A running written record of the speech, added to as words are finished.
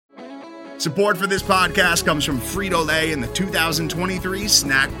Support for this podcast comes from Frito-Lay and the 2023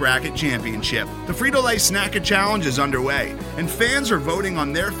 Snack Bracket Championship. The Frito-Lay Snack-It Challenge is underway, and fans are voting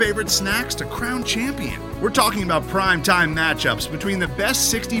on their favorite snacks to crown champion. We're talking about prime-time matchups between the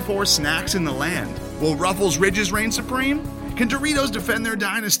best 64 snacks in the land. Will Ruffles Ridges reign supreme? Can Doritos defend their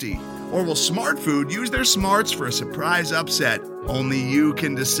dynasty? Or will Smart Food use their smarts for a surprise upset? Only you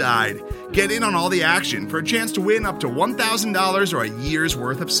can decide. Get in on all the action for a chance to win up to $1,000 or a year's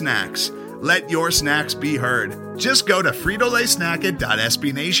worth of snacks. Let your snacks be heard. Just go to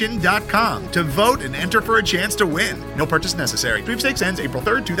fritolaysnacket.sbnation.com to vote and enter for a chance to win. No purchase necessary. Sweepstakes ends April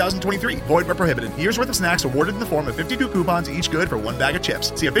 3rd, 2023. Void where prohibited. Year's worth of snacks awarded in the form of 52 coupons, each good for one bag of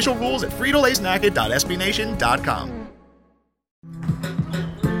chips. See official rules at fritolaysnacket.sbnation.com.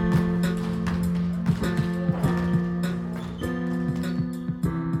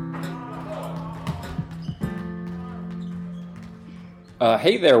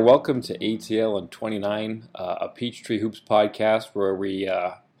 Hey there, welcome to ATL and 29, a Peachtree Hoops podcast where we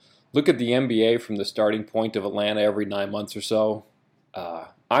look at the NBA from the starting point of Atlanta every 9 months or so.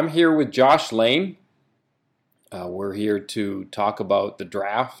 I'm here with Josh Lane. We're here to talk about the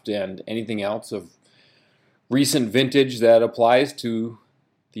draft and anything else of recent vintage that applies to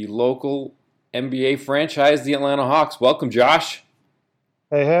the local NBA franchise, the Atlanta Hawks. Welcome, Josh.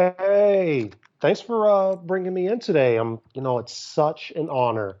 Hey. Thanks for bringing me in today. It's such an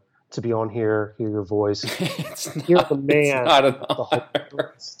honor to be on here, hear your voice. Hear the man. It's not an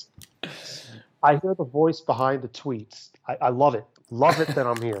honor. I hear the voice behind the tweets. I love it. Love it that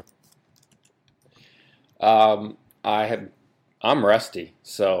I'm here. I'm rusty,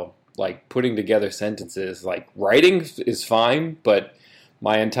 so like putting together sentences, like writing is fine, but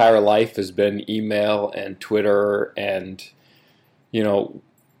my entire life has been email and Twitter and,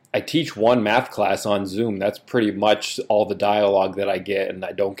 I teach one math class on Zoom. That's pretty much all the dialogue that I get, and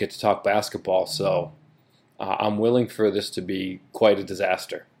I don't get to talk basketball. So I'm willing for this to be quite a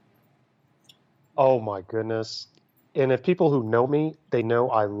disaster. Oh, my goodness. And if people who know me, they know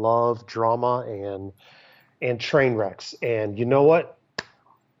I love drama and train wrecks. And you know what?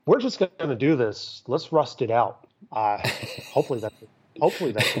 We're just going to do this. Let's rust it out. Hopefully that's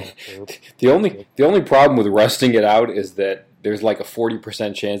not true. The only problem with rusting it out is that there's like a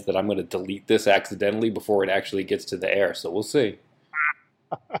 40% chance that I'm going to delete this accidentally before it actually gets to the air. So we'll see.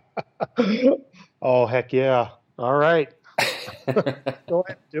 Oh, heck yeah. All right. Go ahead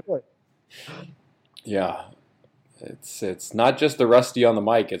and do it. Yeah. It's not just the rusty on the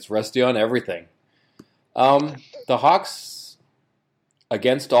mic. It's rusty on everything. The Hawks,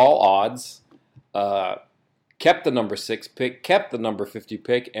 against all odds, kept the number 6 pick, kept the number 50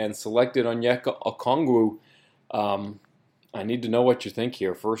 pick, and selected Onyeka Okongwe. I need to know what you think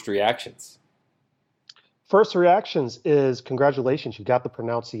here. First reactions. First reactions is congratulations. You got the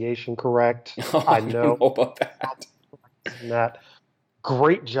pronunciation correct. Oh, I know about that.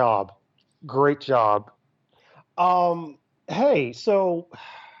 Great job. Great job. Hey, so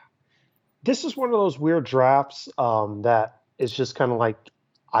this is one of those weird drafts that is just kind of like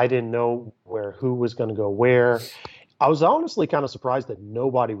I didn't know who was going to go where. I was honestly kind of surprised that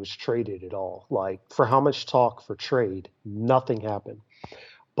nobody was traded at all. Like, for how much talk for trade, nothing happened.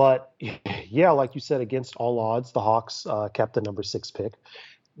 But, yeah, like you said, against all odds, the Hawks kept the number 6 pick.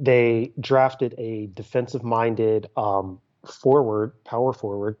 They drafted a defensive-minded power forward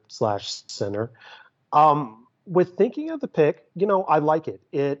 / center. With thinking of the pick, I like it.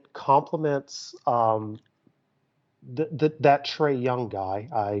 It complements that Trae Young guy.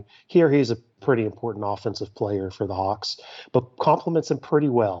 I hear he's a pretty important offensive player for the Hawks, but complements him pretty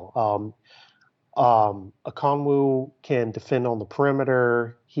well. Okongwe can defend on the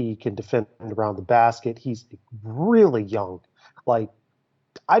perimeter. He can defend around the basket. He's really young. Like,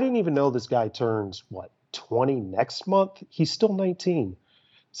 I didn't even know this guy turns, 20 next month? He's still 19.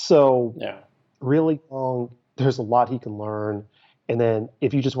 So, yeah, really young. There's a lot he can learn. And then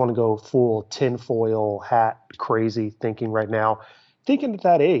if you just want to go full tinfoil hat crazy thinking right now, thinking at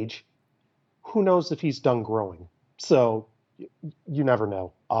that age, who knows if he's done growing? So you never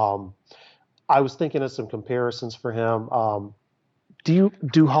know. I was thinking of some comparisons for him. Do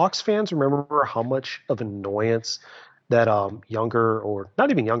Hawks fans remember how much of an annoyance that younger, or not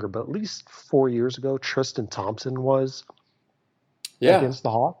even younger, but at least 4 years ago, Tristan Thompson was against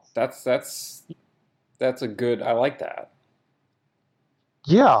the Hawks? That's a good. I like that.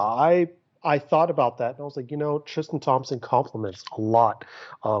 Yeah, I thought about that, and I was like, Tristan Thompson complements a lot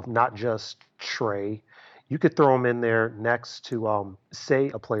of not just Trae. You could throw him in there next to, say,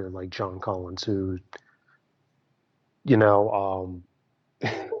 a player like John Collins, who,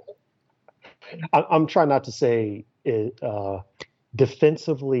 I'm trying not to say it,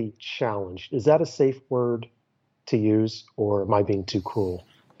 defensively challenged. Is that a safe word to use, or am I being too cruel,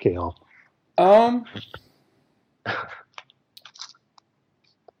 Kale? Um,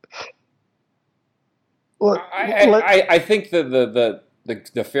 I think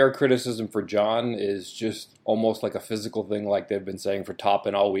the fair criticism for John is just almost like a physical thing, like they've been saying for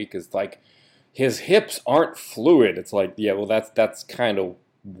Toppin all week. Is like his hips aren't fluid. It's like, yeah, well, that's kind of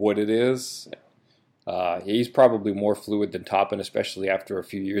what it is. He's probably more fluid than Toppin, especially after a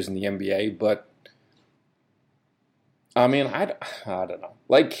few years in the NBA. But I mean, I don't know.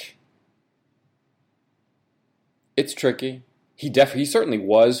 Like, it's tricky. He certainly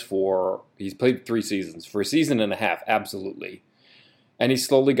was he's played 3 seasons. For a season and a half, absolutely. And he's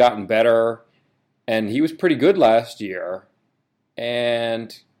slowly gotten better. And he was pretty good last year.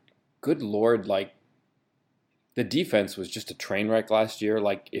 And good Lord, like, the defense was just a train wreck last year.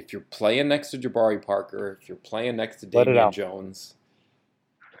 Like, if you're playing next to Jabari Parker, if you're playing next to Damian Jones,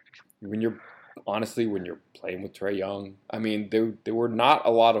 when you're playing with Trae Young, I mean, there were not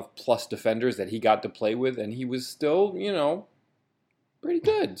a lot of plus defenders that he got to play with, and he was still, pretty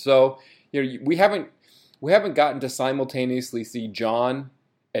good. So, we haven't gotten to simultaneously see John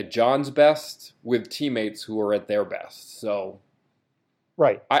at John's best with teammates who are at their best. So,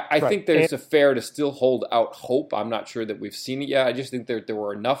 right. I think there's a fair to still hold out hope. I'm not sure that we've seen it yet. I just think there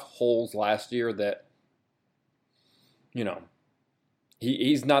were enough holes last year that,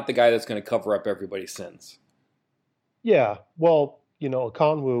 he's not the guy that's going to cover up everybody's sins. Yeah. Well,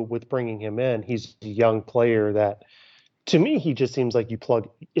 Okongwu, with bringing him in, he's a young player that, to me, he just seems like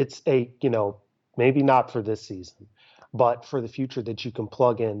it's maybe not for this season, but for the future that you can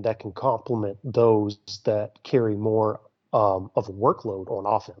plug in that can complement those that carry more of a workload on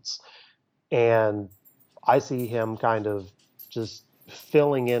offense. And I see him kind of just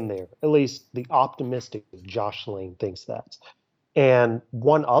filling in there. At least the optimistic Josh Lane thinks that. And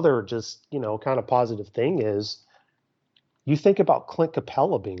one other just, kind of positive thing is you think about Clint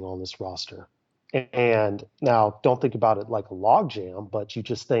Capella being on this roster. And now don't think about it like a logjam, but you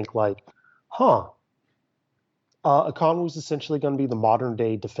just think like, Okongwu's essentially going to be the modern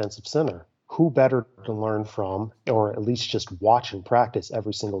day defensive center. Who better to learn from, or at least just watch and practice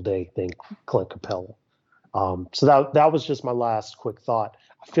every single day than Clint Capella? So that was just my last quick thought.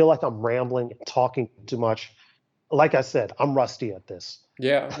 I feel like I'm rambling and talking too much. Like I said, I'm rusty at this.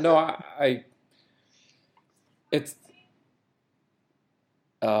 Yeah, no,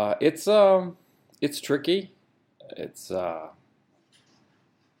 it's tricky. It's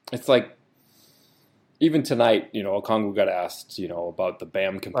like, even tonight, Okongwu got asked, about the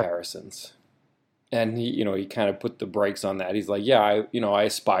Bam comparisons. Right. And he kind of put the brakes on that. He's like, yeah, I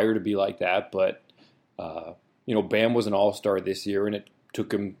aspire to be like that, but Bam was an all-star this year, and it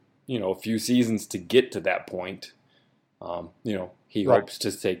took him, a few seasons to get to that point. He right. hopes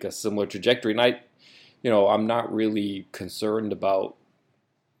to take a similar trajectory. And I'm not really concerned about,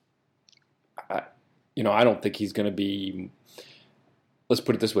 I don't think he's going to be, let's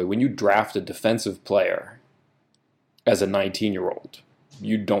put it this way. When you draft a defensive player as a 19-year-old,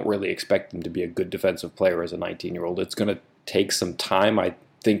 you don't really expect him to be a good defensive player as a 19-year-old. It's going to take some time. I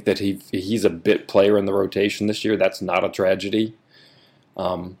think that he's a bit player in the rotation this year. That's not a tragedy.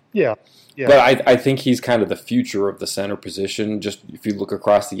 Yeah. But I think he's kind of the future of the center position. Just if you look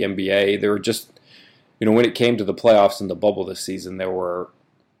across the NBA, there were just, when it came to the playoffs and the bubble this season, there were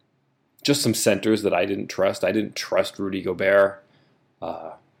just some centers that I didn't trust. I didn't trust Rudy Gobert.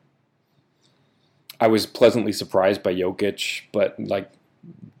 I was pleasantly surprised by Jokic, but like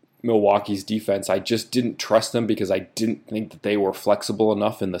Milwaukee's defense, I just didn't trust them because I didn't think that they were flexible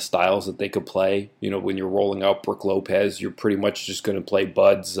enough in the styles that they could play. When you're rolling out Brook Lopez, you're pretty much just going to play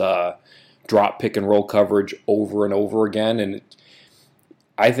Bud's drop, pick, and roll coverage over and over again. And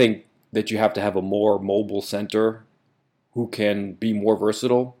I think that you have to have a more mobile center who can be more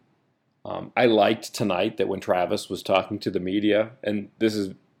versatile. I liked tonight that when Travis was talking to the media, and this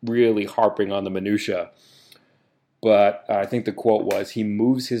is really harping on the minutia, but I think the quote was, he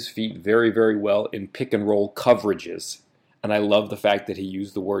moves his feet very, very well in pick and roll coverages. And I love the fact that he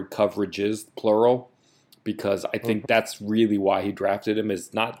used the word coverages, plural, because I think that's really why he drafted him.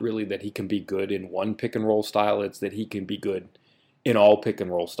 Is not really that he can be good in one pick and roll style, it's that he can be good in all pick and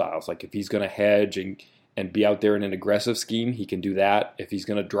roll styles. Like if he's going to hedge and be out there in an aggressive scheme, he can do that. If he's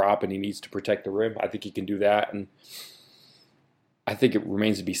going to drop and he needs to protect the rim, I think he can do that. And I think it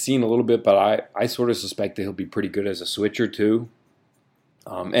remains to be seen a little bit, but I sort of suspect that he'll be pretty good as a switcher too.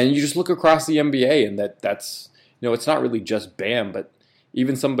 And you just look across the NBA, and that's it's not really just Bam, but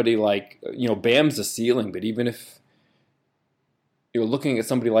even somebody like, Bam's the ceiling, but even if you're looking at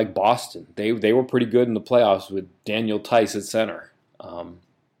somebody like Boston, they were pretty good in the playoffs with Daniel Tice at center.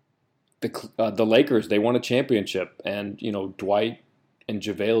 The Lakers, they won a championship, and Dwight and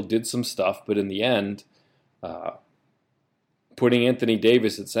JaVale did some stuff, but in the end, putting Anthony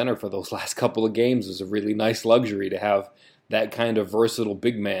Davis at center for those last couple of games was a really nice luxury to have that kind of versatile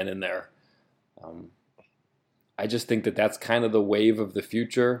big man in there. I just think that that's kind of the wave of the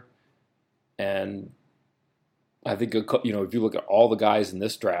future, and I think if you look at all the guys in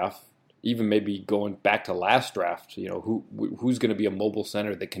this draft, even maybe going back to last draft, who's going to be a mobile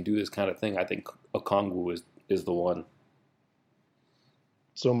center that can do this kind of thing? I think Okongwu is the one.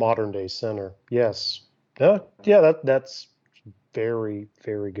 So modern day center, yes, that's very,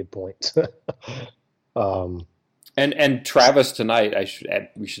 very good point. And Travis tonight, I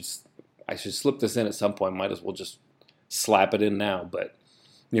should slip this in at some point. Might as well just slap it in now. But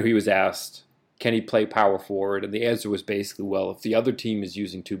he was asked, can he play power forward? And the answer was basically, well, if the other team is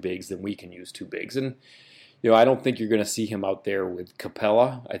using two bigs, then we can use two bigs. And I don't think you're going to see him out there with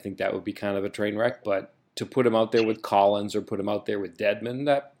Capella. I think that would be kind of a train wreck. But to put him out there with Collins or put him out there with Dedmon,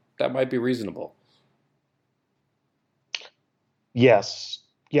 that might be reasonable. Yes.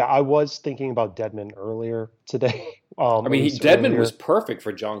 Yeah, I was thinking about Dedmon earlier today. Dedmon was perfect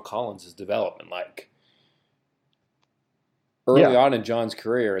for John Collins' development. Like, early on in John's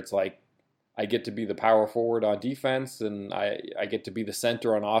career, it's like, I get to be the power forward on defense, and I get to be the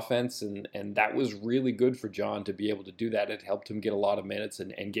center on offense, and that was really good for John to be able to do that. It helped him get a lot of minutes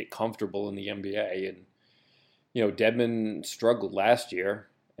and get comfortable in the NBA. And, Dedmon struggled last year,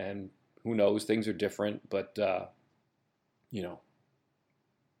 and who knows, things are different, but,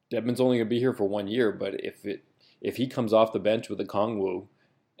 Dedmon's only going to be here for 1 year, but if he comes off the bench with Okongwu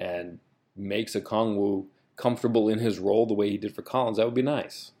and makes Okongwu comfortable in his role the way he did for Collins, that would be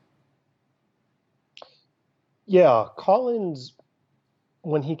nice. Yeah, Collins,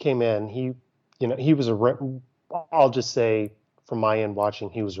 when he came in, he was a rim. I'll just say, from my end watching,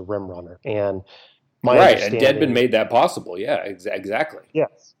 he was a rim runner, and and Dedmon made that possible. Yeah, exactly.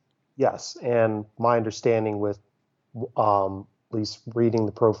 Yes, and my understanding with at least reading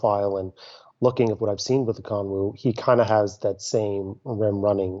the profile and looking at what I've seen with Okongwu, he kind of has that same rim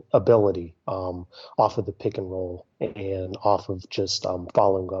running ability off of the pick and roll and off of just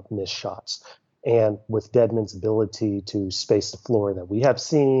following up missed shots. And with Dedmon's ability to space the floor that we have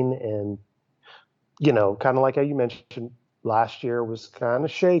seen, and, kind of like how you mentioned, last year was kind of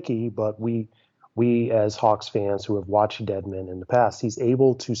shaky, but we as Hawks fans who have watched Dedmon in the past, he's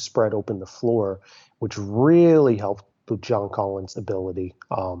able to spread open the floor, which really helped with John Collins' ability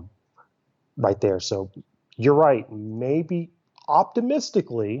right there. So you're right. Maybe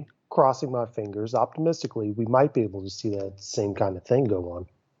optimistically, crossing my fingers, we might be able to see that same kind of thing go on.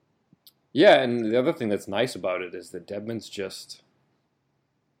 Yeah, and the other thing that's nice about it is that Dedmon's just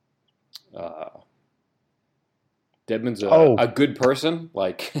a good person.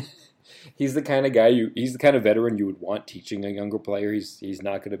 Like, he's the kind of guy he's the kind of veteran you would want teaching a younger player. He's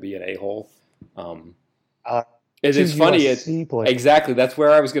not going to be an a-hole. It's funny. Exactly. That's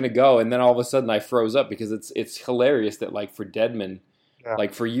where I was going to go, and then all of a sudden I froze up because it's hilarious that, like, for Dedmon,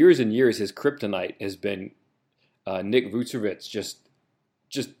 like, for years and years, his kryptonite has been Nick Vucevic just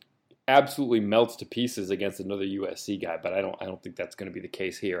absolutely melts to pieces against another USC guy. But I don't think that's going to be the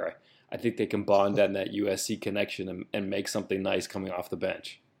case here. I think they can bond on that USC connection and make something nice coming off the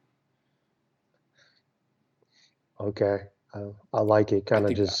bench. Okay, I like it.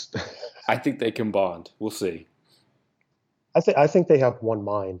 I think they can bond. We'll see. I think they have one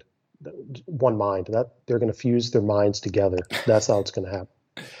mind. That they're going to fuse their minds together. That's how it's going to happen.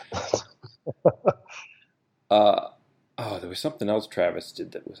 There was something else Travis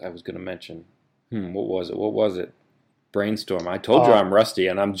did I was going to mention. What was it? Brainstorm. I told you I'm rusty,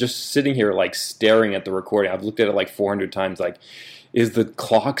 and I'm just sitting here like staring at the recording. I've looked at it like 400 times. Like, is the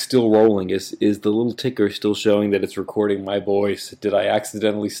clock still rolling? Is the little ticker still showing that it's recording my voice? Did I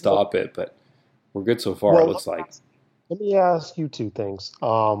accidentally stop it? But we're good so far, it looks like. Let me ask you two things.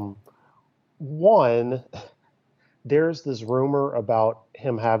 One, there's this rumor about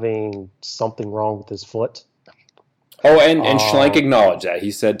him having something wrong with his foot. Oh, and Schlenk acknowledged that.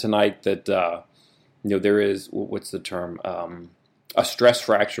 He said tonight that there is, what's the term, a stress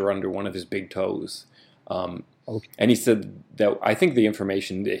fracture under one of his big toes. Okay. And he said that I think the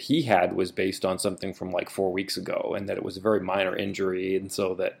information that he had was based on something from like 4 weeks ago, and that it was a very minor injury, and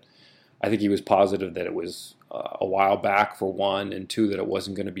so that I think he was positive that it was a while back, for one, and two, that it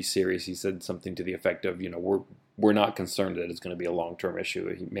wasn't going to be serious. He said something to the effect of, we're not concerned that it's going to be a long-term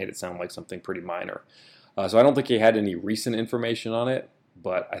issue. He made it sound like something pretty minor. So I don't think he had any recent information on it,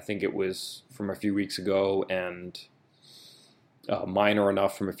 but I think it was from a few weeks ago and minor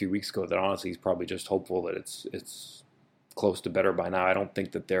enough from a few weeks ago that honestly he's probably just hopeful that it's close to better by now. I don't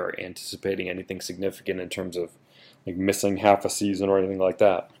think that they're anticipating anything significant in terms of like missing half a season or anything like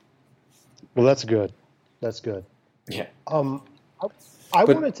that. Well, that's good. That's good. Yeah. Um, I, I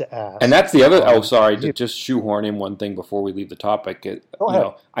But wanted to ask. and that's the other. Oh, sorry, to You, just shoehorn in one thing before we leave the topic. go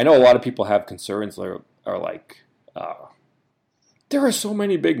ahead. I know a lot of people have concerns that are like, there are so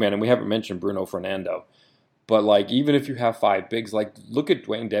many big men, and we haven't mentioned Bruno Fernando. But like, even if you have five bigs, like look at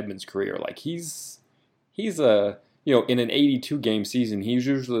Dwayne Dedmon's career. Like he's a in an 82 game season, he's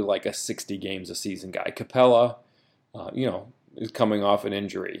usually like a 60 games a season guy. Capella, is coming off an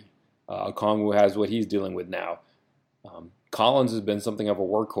injury. Okongwu has what he's dealing with now. Collins has been something of a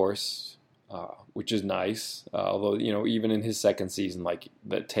workhorse, which is nice. Although even in his second season, like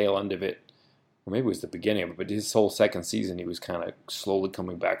the tail end of it, or maybe it was the beginning of it, but his whole second season, he was kind of slowly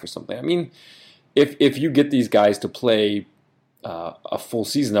coming back for something. I mean, if you get these guys to play a full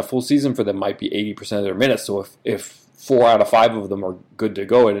season for them might be 80% of their minutes. So if 4 out of 5 of them are good to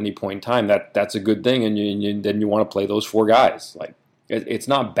go at any point in time, that's a good thing, and then you want to play those 4 guys. Like it's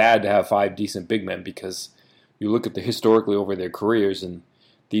not bad to have 5 decent big men, because you look at the historically over their careers, and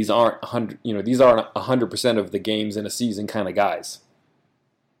these aren't 100% of the games in a season kind of guys.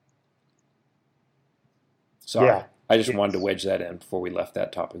 Sorry, Yeah. I just wanted to wedge that in before we left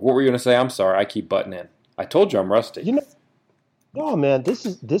that topic. What were you going to say? I'm sorry, I keep butting in. I told you I'm rusty. No, man, this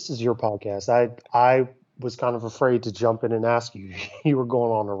is your podcast. I was kind of afraid to jump in and ask you. You were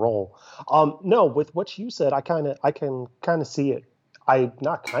going on a roll. No, with what you said, I can kind of see it. I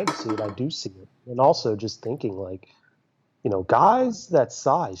not kind of see it. I do see it, and also just thinking like, guys that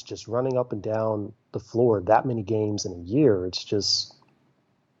size just running up and down the floor that many games in a year. It's just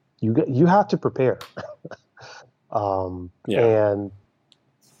you have to prepare. Yeah. And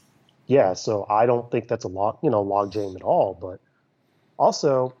yeah, so I don't think that's a log jam at all. But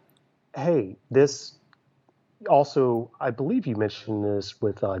also, hey, this also, I believe you mentioned this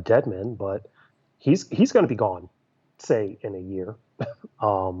with Deadman, but he's going to be gone, say, in a year.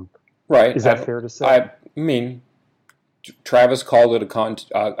 Right. Is that fair to say? I mean, Travis called it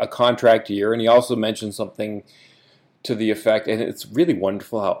a contract year, and he also mentioned something to the effect, and it's really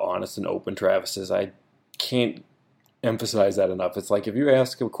wonderful how honest and open Travis is. I can't emphasize that enough. It's like if you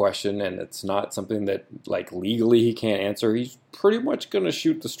ask him a question and it's not something that like legally he can't answer, he's pretty much going to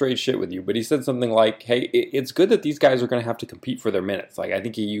shoot the straight shit with you. But he said something like, hey, it's good that these guys are going to have to compete for their minutes. Like I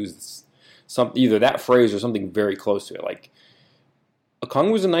think he used either that phrase or something very close to it. Like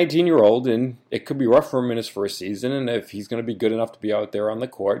Okongwu was a 19-year-old, and it could be rough for him in his first season, and if he's going to be good enough to be out there on the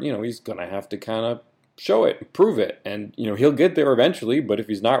court, he's going to have to kind of show it, prove it, and he'll get there eventually. But if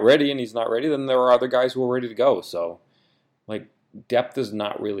he's not ready, then there are other guys who are ready to go. So like, depth is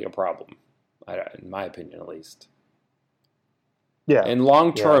not really a problem, in my opinion, at least. Yeah. And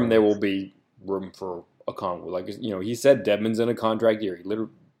long term, there will be room for Okongwu. Like, he said Dedmon's in a contract year. He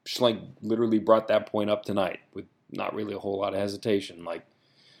literally brought that point up tonight with not really a whole lot of hesitation. Like,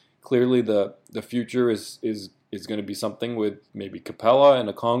 clearly the future is going to be something with maybe Capella and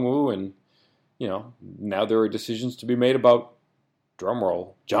Okongwu, and now there are decisions to be made about,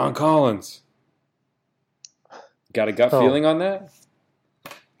 drumroll, John Collins. Got a gut feeling on that?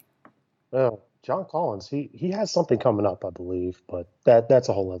 Oh, John Collins, he has something coming up, I believe, but that's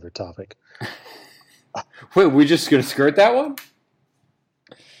a whole other topic. Wait, we're just going to skirt that one?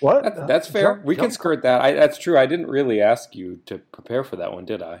 What? That's fair. We can skirt that. That's true. I didn't really ask you to prepare for that one,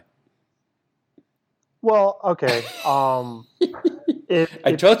 did I? Well, okay. I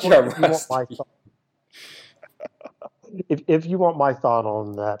told you I'm rusty. If you want my thought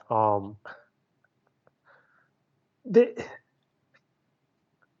on that,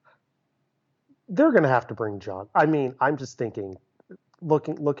 they're going to have to bring John. I mean, I'm just thinking,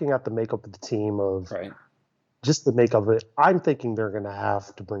 looking at the makeup of the team of right. Just the makeup of it, I'm thinking they're going to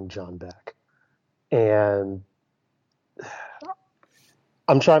have to bring John back, and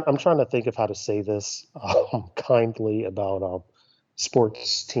I'm trying to think of how to say this kindly about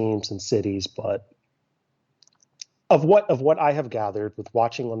sports teams and cities, but of what I have gathered with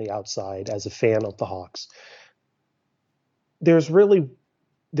watching on the outside as a fan of the Hawks, there's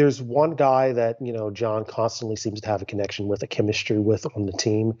one guy that John constantly seems to have a connection with, a chemistry with on the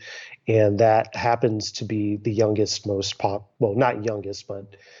team, and that happens to be the youngest, not youngest,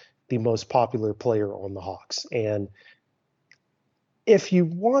 but the most popular player on the Hawks. And if you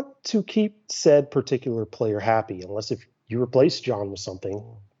want to keep said particular player happy, unless if you replace John with something,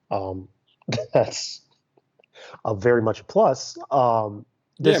 that's a very much a plus.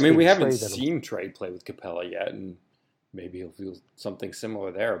 Yeah, I mean, we haven't seen Trey play with Capella yet, and maybe he'll feel something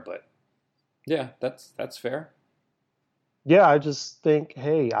similar there. But yeah, that's fair. Yeah, I just think,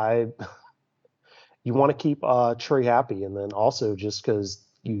 hey, you want to keep Trey happy, and then also just because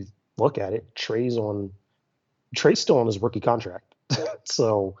you look at it, Trey's still on his rookie contract,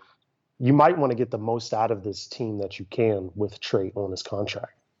 so you might want to get the most out of this team that you can with Trey on his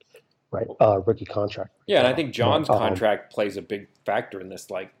contract, right? Rookie contract. Yeah, and I think John's contract plays a big factor in this.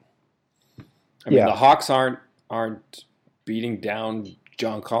 Like, I mean, Yeah. the Hawks aren't beating down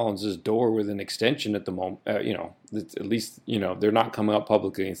John Collins' door with an extension at the moment. At least they're not coming up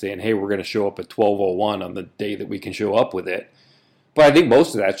publicly and saying, "Hey, we're going to show up at 12:01 on the day that we can show up with it." But I think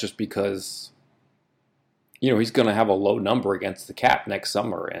most of that's just because he's going to have a low number against the cap next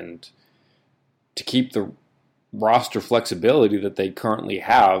summer, and to keep the roster flexibility that they currently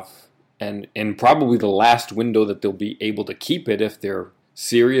have, and in probably the last window that they'll be able to keep it if they're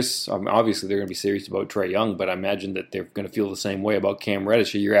serious. I mean, obviously, they're going to be serious about Trae Young, but I imagine that they're going to feel the same way about Cam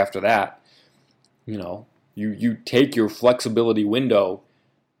Reddish a year after that. You take your flexibility window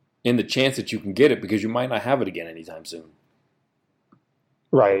in the chance that you can get it, because you might not have it again anytime soon.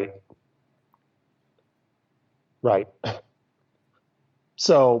 Right.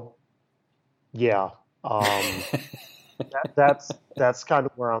 So, yeah, that's kind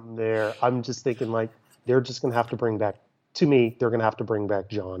of where I'm there. I'm just thinking like they're just gonna have to bring back. To me, they're gonna have to bring back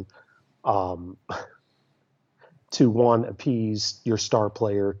John, to one, appease your star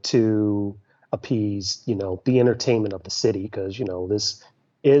player, to appease the entertainment of the city, because this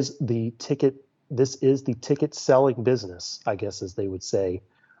is the ticket selling business, I guess, as they would say,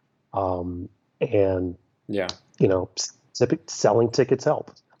 and yeah, selling tickets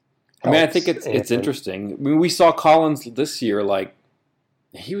helps. I mean, I think it's interesting. I mean, we saw Collins this year. Like,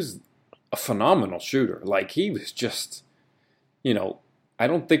 he was a phenomenal shooter. Like, he was just, I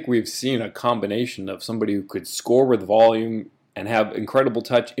don't think we've seen a combination of somebody who could score with volume and have incredible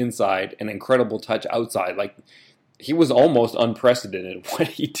touch inside and incredible touch outside. Like, he was almost unprecedented what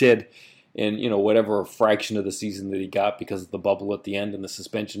he did in, whatever fraction of the season that he got because of the bubble at the end and the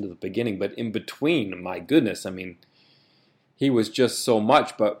suspension at the beginning. But in between, my goodness, I mean, he was just so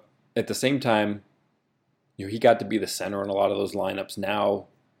much. But at the same time, he got to be the center in a lot of those lineups. Now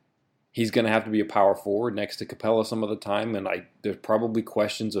he's going to have to be a power forward next to Capella some of the time, and there's probably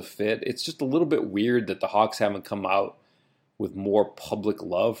questions of fit. It's just a little bit weird that the Hawks haven't come out with more public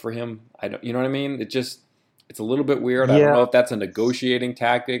love for him. You know what I mean? It's a little bit weird. Yeah. I don't know if that's a negotiating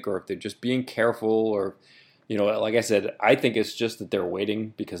tactic or if they're just being careful, or like I said, I think it's just that they're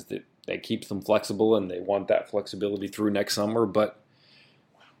waiting because that keeps them flexible and they want that flexibility through next summer. But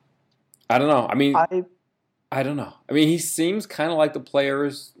I don't know. I mean, I don't know. I mean, he seems kind of like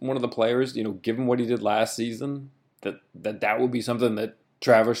one of the players, given what he did last season, that would be something that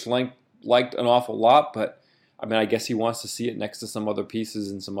Travis liked an awful lot. But, I mean, I guess he wants to see it next to some other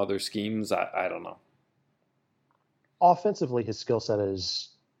pieces and some other schemes. I don't know. Offensively, his skill set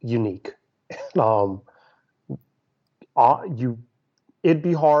is unique. It'd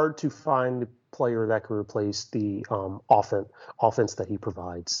be hard to find a player that could replace the offense that he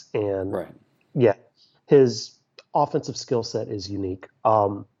provides. And, right. Yeah, his offensive skill set is unique.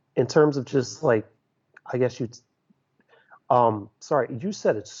 In terms of just like, I guess you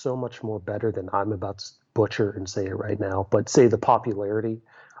said it's so much more better than I'm about to butcher and say it right now, but say the popularity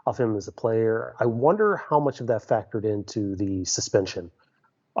of him as a player. I wonder how much of that factored into the suspension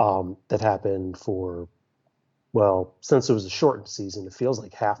that happened since it was a shortened season, it feels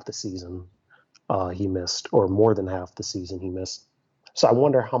like half the season he missed, or more than half the season he missed. So I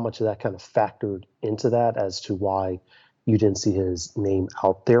wonder how much of that kind of factored into that as to why you didn't see his name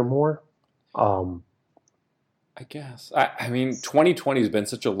out there more. I guess. I mean, 2020 has been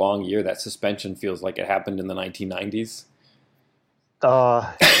such a long year that suspension feels like it happened in the 1990s.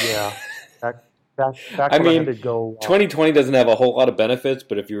 Yeah. Back I mean, had to go, 2020 doesn't have a whole lot of benefits,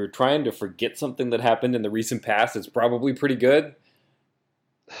 but if you were trying to forget something that happened in the recent past, it's probably pretty good.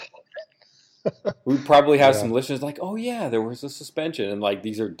 We probably have some listeners like, oh yeah, there was a suspension, and like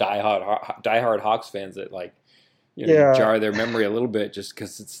these are diehard Hawks fans that like, jar their memory a little bit just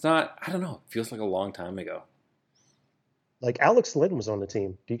because it's not. I don't know. It feels like a long time ago. Like Alex Lynn was on the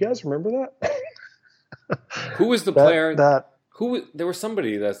team. Do you guys remember that? Who was the player? There was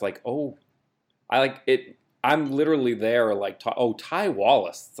somebody that's like, oh, I like it. I'm literally there. Like, Ty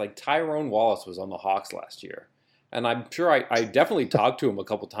Wallace. It's like Tyrone Wallace was on the Hawks last year. And I'm sure I definitely talked to him a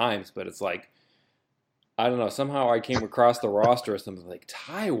couple times, but it's like, I don't know, somehow I came across the roster or something like,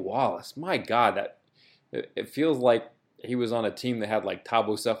 Ty Wallace, my God, it feels like he was on a team that had like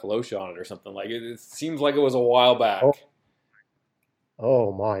Thabo Cephalosha on it or something. Like, it seems like it was a while back.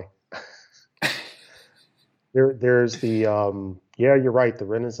 Oh my. There's you're right, the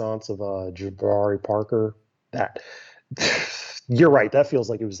renaissance of Jabari Parker. You're right. That feels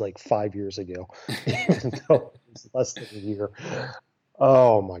like it was like 5 years ago, even though it was less than a year.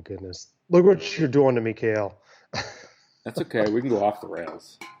 Oh my goodness! Look what you're doing to me, Kale. That's okay. We can go off the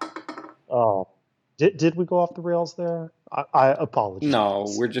rails. Oh, did we go off the rails there? I No,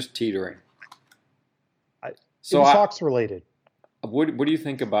 apologize. we're just teetering. I, it So, was Hawks related. what do you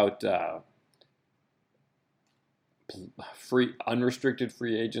think about unrestricted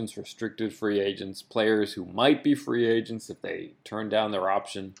free agents, restricted free agents, players who might be free agents if they turn down their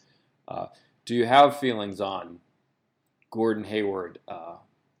option? Uh, do you have feelings on Gordon Hayward?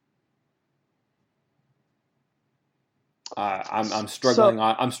 I'm So, struggling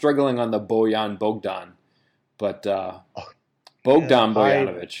on the Bojan Bogdan, but yeah, Bogdan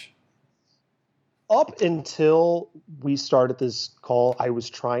Bojanovic. up until we started this call, I was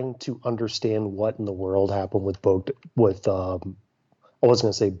trying to understand what in the world happened with I was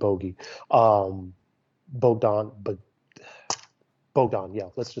going to say Bogey, um, Bogdan, but Bogdan. Yeah,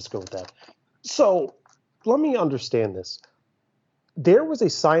 let's just go with that. So let me understand this. There was a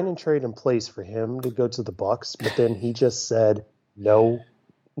sign and trade in place for him to go to the Bucks, but then he just said no,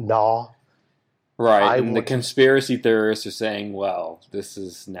 nah. Right, I and the want to. conspiracy theorists are saying, well, this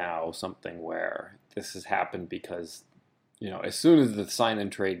is now something where this has happened because, as soon as the sign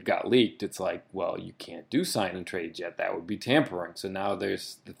and trade got leaked, it's like, well, you can't do sign and trades yet. That would be tampering. So now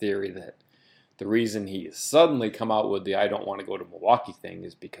there's the theory that the reason he has suddenly come out with the I don't want to go to Milwaukee thing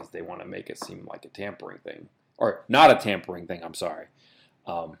is because they want to make it seem like a tampering thing. Or not a tampering thing, I'm sorry.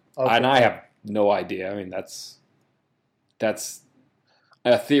 And I Okay. have no idea. I mean, that's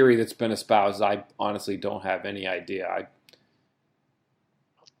a theory that's been espoused. I honestly don't have any idea.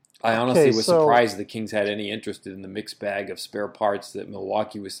 I honestly Okay. was So surprised the Kings had any interest in the mixed bag of spare parts that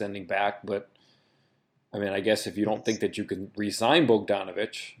Milwaukee was sending back. But I mean, I guess if you don't think that you can re-sign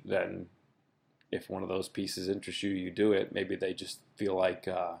Bogdanovich, then if one of those pieces interests you, you do it. Maybe they just feel like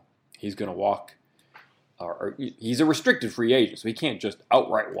he's going to walk, or he's a restricted free agent, so he can't just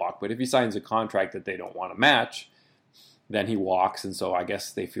outright walk. But if he signs a contract that they don't want to match, then he walks, and so I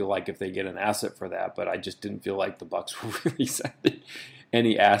guess they feel like if they get an asset for that, but I just didn't feel like the Bucks were really sending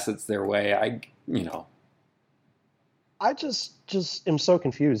any assets their way. I just am so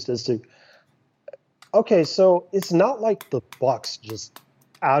confused as to. Okay, so it's not like the Bucks just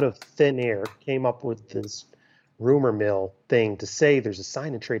out of thin air came up with this rumor mill thing to say there's a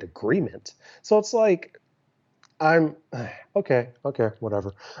sign and trade agreement. So it's like I'm okay,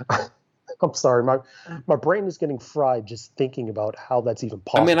 whatever. I'm sorry, my brain is getting fried just thinking about how that's even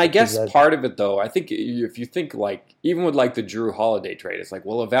I mean, I possible. Because guess part of it though, I think if you think like even with like the Drew Holiday trade, it's like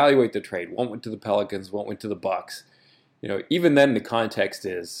well, evaluate the trade. One went to the Pelicans, one went to the Bucks. Even then the context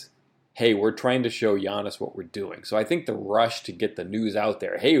is, hey, we're trying to show Giannis what we're doing. So I think the rush to get the news out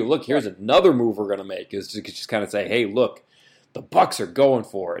there, hey, look, here's another move we're going to make, is to just kind of say, hey, look, the Bucks are going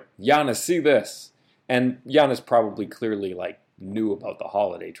for it. Giannis, see this. And Giannis probably clearly like knew about the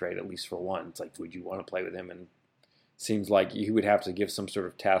Holiday trade, at least for one. It's like, would you want to play with him? And it seems like he would have to give some sort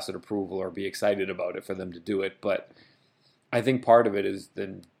of tacit approval or be excited about it for them to do it. But I think part of it is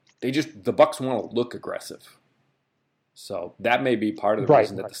then the Bucks want to look aggressive. So that may be part of the right,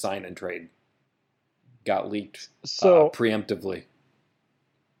 reason that the right. sign and trade got leaked So preemptively.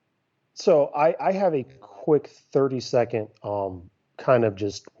 I have a quick 30-second kind of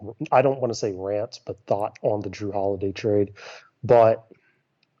just I don't want to say rant, but thought on the Drew Holiday trade. But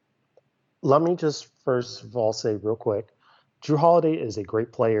let me just first of all say real quick, Drew Holiday is a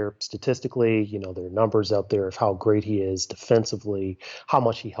great player statistically. There are numbers out there of how great he is defensively, how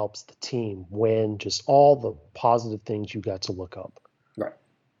much he helps the team win, just all the positive things you got to look up. Right.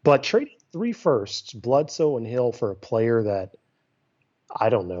 But trading 3 firsts, Bledsoe and Hill, for a player that I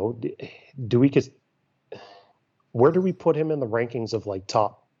don't know, do we could where do we put him in the rankings of like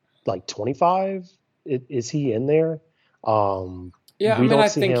top like 25? Is he in there? Yeah, I We mean, don't I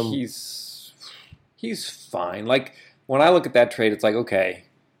see think him. he's fine. Like when I look at that trade, it's like, okay,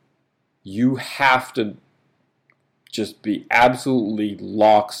 you have to just be absolutely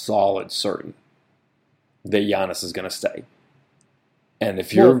lock solid certain that Giannis is going to stay. And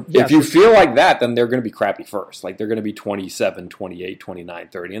if Well, if yes, you feel like that, then they're going to be crappy first. Like they're going to be 27, 28, 29,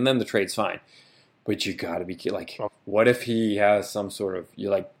 30, and then the trade's fine. But you got to be like, what if he has some sort of, you're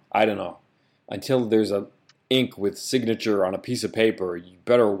like, I don't know. Until there's a ink with signature on a piece of paper, you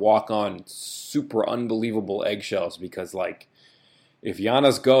better walk on super unbelievable eggshells because like if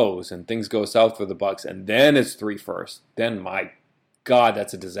Giannis goes and things go south for the Bucks and then it's 3 firsts, then my God,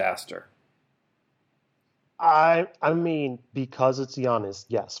 that's a disaster. I mean, because it's Giannis,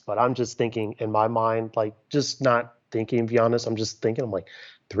 yes, but I'm just thinking in my mind, like, just not. thinking Giannis. I'm just thinking, I'm like,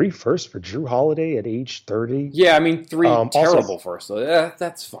 3 firsts for Drew Holiday at age 30. Yeah, I mean, 3 terrible also, firsts. So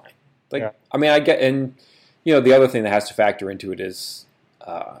that's fine. Like, yeah. I mean, I get, and the other thing that has to factor into it is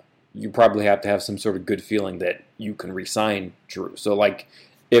you probably have to have some sort of good feeling that you can re-sign Drew. So, like,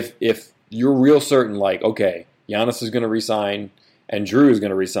 if you're real certain, like, okay, Giannis is going to re-sign and Drew is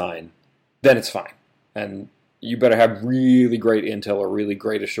going to re-sign, then it's fine. And you better have really great intel or really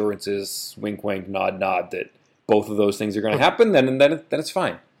great assurances, wink, wink, nod, nod, that both of those things are going to happen, then it's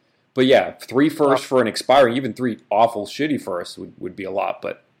fine. But yeah, 3 firsts for an expiring, even 3 awful, shitty firsts would be a lot.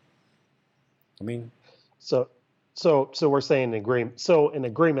 But I mean, so we're saying agreement. So an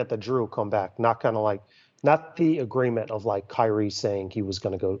agreement that Drew will come back, not the agreement of like Kyrie saying he was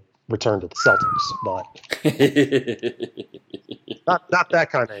going to go return to the Celtics, but not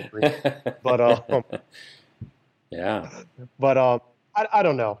that kind of agreement. But yeah. But I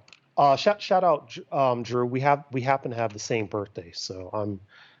don't know. Shout out Drew. We happen to have the same birthday, so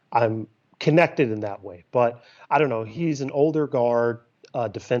I'm connected in that way. But I don't know. He's an older guard,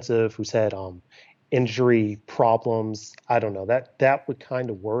 defensive, who's had injury problems. I don't know. That would kind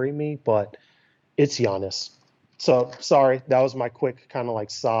of worry me, but it's Giannis. So sorry, that was my quick kind of like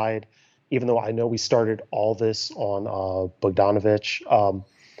side. Even though I know we started all this on Bogdanovic.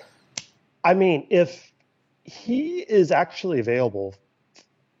 I mean, if he is actually available,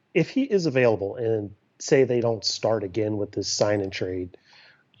 and say they don't start again with this sign and trade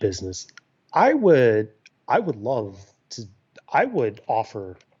business, I would love to. I would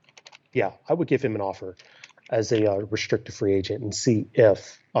give him an offer as a restricted free agent and see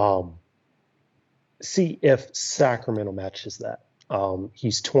if Sacramento matches that.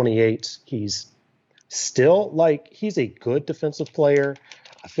 He's 28. He's still he's a good defensive player.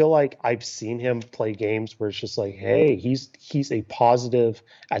 I feel like I've seen him play games where it's just like, hey, he's a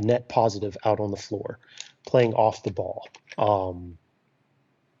net positive out on the floor, playing off the ball.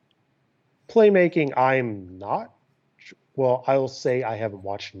 Playmaking, I'm not. Well, I will say I haven't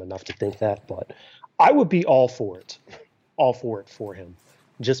watched him enough to think that, but I would be all for it for him,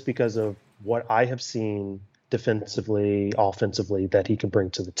 just because of what I have seen defensively, offensively, that he can bring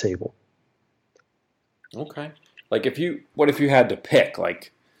to the table. Okay. Like, what if you had to pick,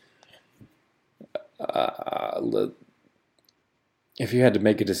 like, if you had to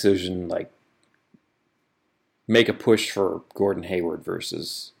make a decision, like, make a push for Gordon Hayward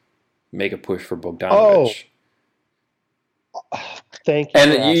versus make a push for Bogdanovic. Thank you.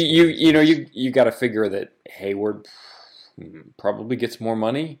 And you got to figure that Hayward probably gets more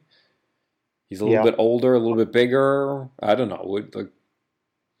money. He's a little bit older, a little bit bigger. I don't know.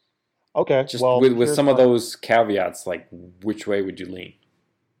 Okay. Just with some of those caveats, like, which way would you lean?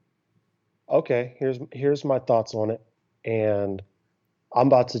 Okay, here's my thoughts on it, and I'm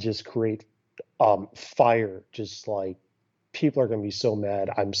about to just create fire. Just like, people are going to be so mad.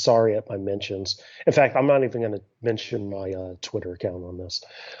 I'm sorry at my mentions. In fact, I'm not even going to mention my Twitter account on this.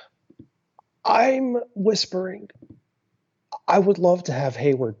 I'm whispering, I would love to have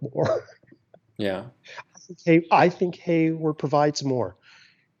Hayward more. Yeah. I think Hayward provides more.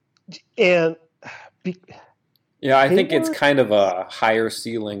 And I think it's kind of a higher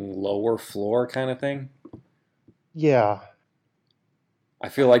ceiling, lower floor kind of thing. Yeah. I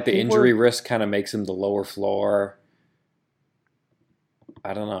feel like the injury risk kind of makes him the lower floor.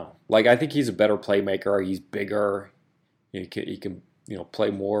 I don't know. Like, I think he's a better playmaker. He's bigger. He can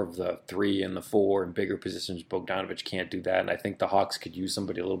play more of the 3 and the 4 in bigger positions. Bogdanovic can't do that, and I think the Hawks could use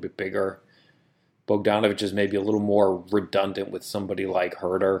somebody a little bit bigger. Bogdanovic is maybe a little more redundant with somebody like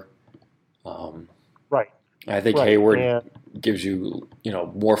Herter. Right. I think Hayward gives you,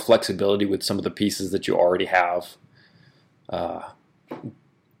 more flexibility with some of the pieces that you already have.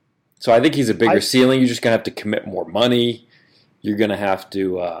 So I think he's a bigger ceiling. You're just going to have to commit more money. You're going to have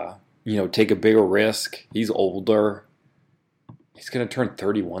to, take a bigger risk. He's older. He's going to turn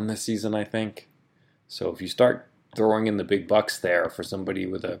 31 this season, I think. So if you start throwing in the big bucks there for somebody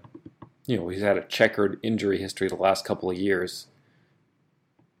with he's had a checkered injury history the last couple of years.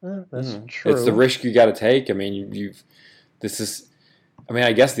 That's true. It's the risk you got to take. I mean,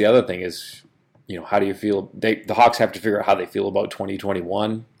 I guess the other thing is, how do you feel? The Hawks have to figure out how they feel about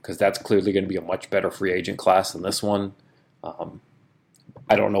 2021, because that's clearly going to be a much better free agent class than this one.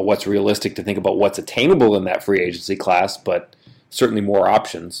 I don't know what's realistic to think about what's attainable in that free agency class, but certainly more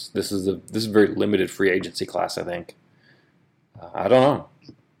options. This is a very limited free agency class, I think. I don't know.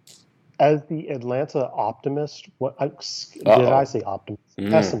 As the Atlanta optimist, did I say optimist?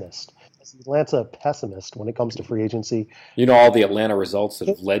 Pessimist. As the Atlanta pessimist when it comes to free agency. All the Atlanta results that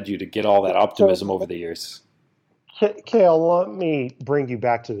have led you to get all that optimism over the years. Kale, let me bring you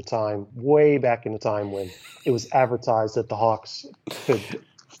back to the time, way back in the time when it was advertised that the Hawks could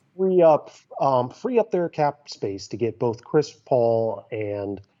free up their cap space to get both Chris Paul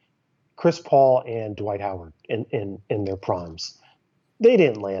and Dwight Howard in their primes. They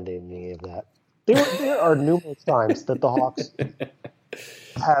didn't land any of that. There are numerous times that the Hawks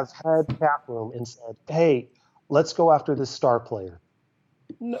have had cap room and said, "Hey, let's go after this star player,"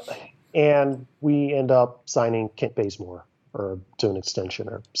 no, and we end up signing Kent Bazemore or to an extension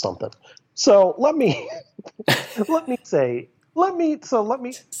or something. So let me let me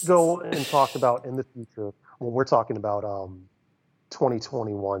go and talk about in the future when we're talking about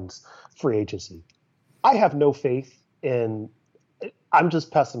 2021's free agency. I have no faith in. I'm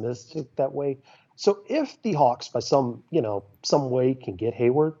just pessimistic that way. So if the Hawks, by some way, can get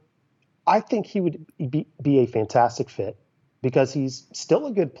Hayward, I think he would be a fantastic fit because he's still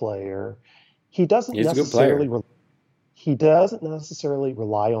a good player. He doesn't He's a good player. He doesn't necessarily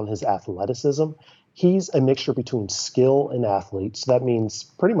rely on his athleticism. He's a mixture between skill and athlete. So that means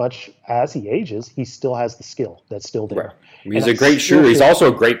pretty much as he ages, he still has the skill that's still there. Right. He's a great shooter. He's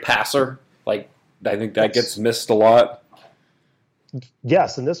also a great passer. Like, I think that gets missed a lot.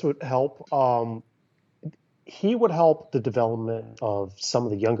 Yes, and this would help. He would help the development of some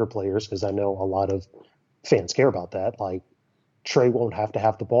of the younger players because I know a lot of fans care about that. Like Trey won't have to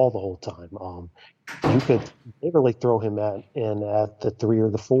have the ball the whole time. You could literally throw him in at the 3 or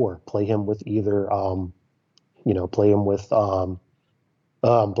the 4. Play him with either, play him with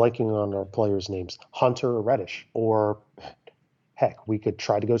blanking on our players' names, Hunter or Reddish, or heck, we could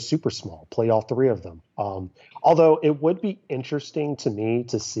try to go super small, play all 3 of them. Although it would be interesting to me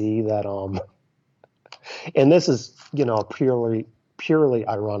to see that, and this is, a purely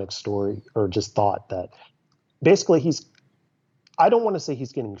ironic story or just thought that basically I don't want to say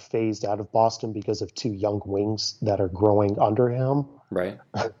he's getting phased out of Boston because of 2 young wings that are growing under him. Right.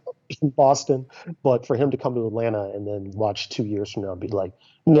 In Boston, but for him to come to Atlanta and then watch 2 years from now and be like,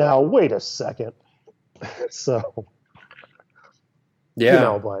 now, wait a second. So,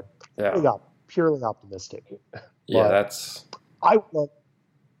 yeah, but yeah. I got purely optimistic. Yeah, but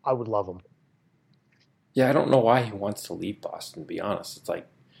I would love him. Yeah, I don't know why he wants to leave Boston, to be honest. It's like,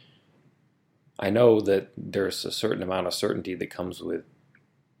 I know that there's a certain amount of certainty that comes with,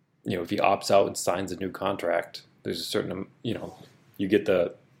 if he opts out and signs a new contract, there's a certain, you get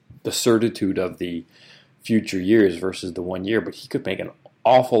the certitude of the future years versus the 1 year, but he could make an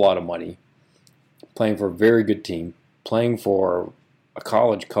awful lot of money playing for a very good team, playing for a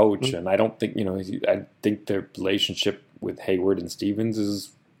college coach, mm-hmm. And I don't think, I think the relationship with Hayward and Stevens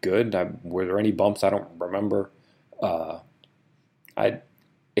is good. Were there any bumps? I don't remember.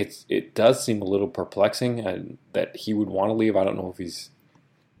 It does seem a little perplexing that he would want to leave. I don't know if he's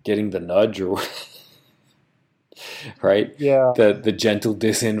getting the nudge or right. Yeah. The gentle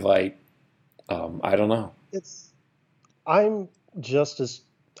disinvite. I don't know. I'm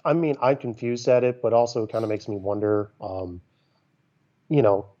confused at it, but also it kind of makes me wonder.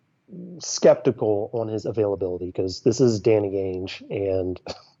 Skeptical on his availability because this is Danny Ainge, and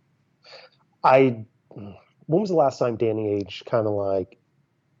when was the last time Danny Ainge kind of like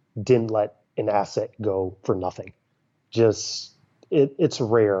didn't let an asset go for nothing? Just it's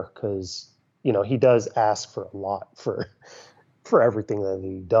rare because he does ask for a lot for everything that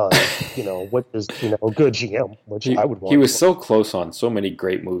he does. What is a good GM, which I would want. He was so close on so many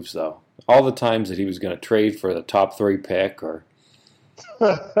great moves though. All the times that he was going to trade for the top 3 pick or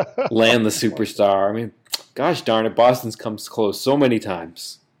land the superstar. I mean, gosh darn it, Boston's comes close so many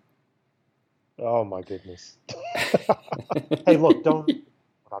times. Oh my goodness. Hey, look, don't.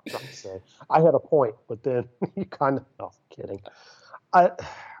 What I'm trying to say. I had a point, but then you kind of. No, kidding. I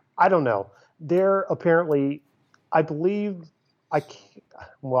don't know. They're apparently. I believe.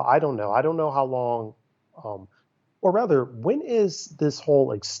 Well, I don't know. I don't know how long. Or rather, when is this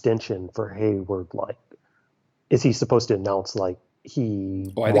whole extension for Hayward like? Is he supposed to announce like? I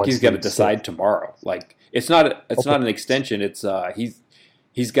think he's got to decide tomorrow. Like it's not an extension. It's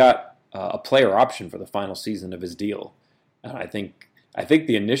he's got a player option for the final season of his deal, and I think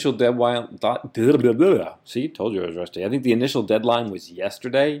the initial deadline. See, told you I was rusty. I think the initial deadline was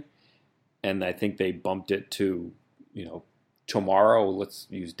yesterday, and I think they bumped it to tomorrow. Let's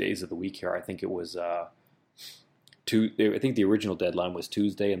use days of the week here. I think it was I think the original deadline was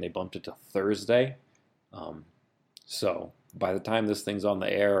Tuesday, and they bumped it to Thursday. So. By the time this thing's on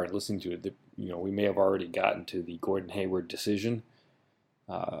the air and listening to it, we may have already gotten to the Gordon Hayward decision.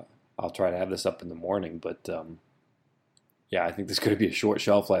 I'll try to have this up in the morning, but I think there's going to be a short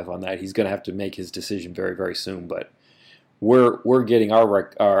shelf life on that. He's going to have to make his decision very, very soon. But we're getting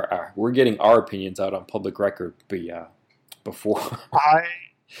we're getting our opinions out on public record before.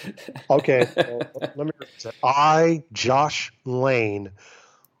 Okay, well, let me repeat. Josh Lane,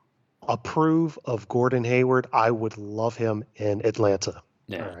 approve of Gordon Hayward. I would love him in Atlanta.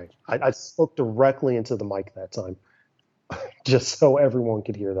 Yeah. All right. I spoke directly into the mic that time, just so everyone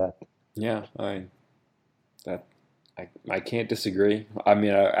could hear that. Yeah, I can't disagree. I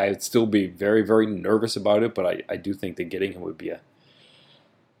mean, I'd still be very, very nervous about it, but I do think that getting him would be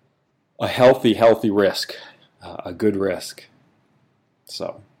a healthy risk, a good risk.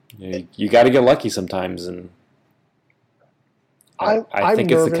 So you got to get lucky sometimes, and I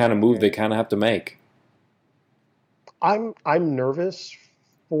think it's the kind of move they kind of have to make. I'm nervous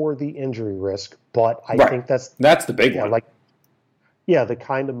for the injury risk, but I think that's the big one. The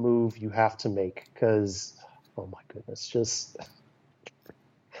kind of move you have to make, because oh my goodness, just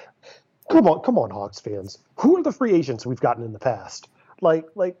come on, Hawks fans. Who are the free agents we've gotten in the past?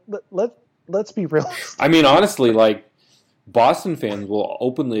 Let's be realistic. I mean, honestly, Boston fans will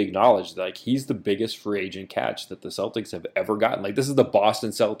openly acknowledge that he's the biggest free agent catch that the Celtics have ever gotten. This is the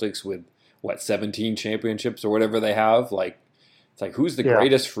Boston Celtics with 17 championships or whatever they have. It's who's the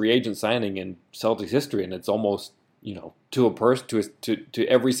greatest free agent signing in Celtics history? And it's almost, to a person, to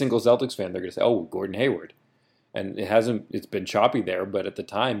every single Celtics fan, they're going to say, "Oh, Gordon Hayward." And it's been choppy there, but at the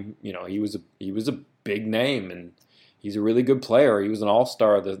time, he was a big name, and he's a really good player. He was an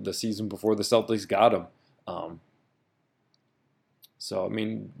all-star the season before the Celtics got him. So, I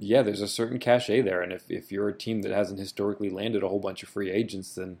mean, yeah, there's a certain cachet there, and if you're a team that hasn't historically landed a whole bunch of free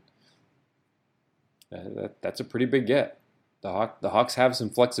agents, then that's a pretty big get. The Hawks have some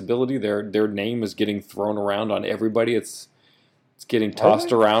flexibility. Their name is getting thrown around on everybody. It's getting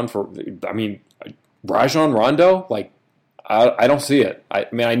tossed around for. I mean, Rajon Rondo. I don't see it. I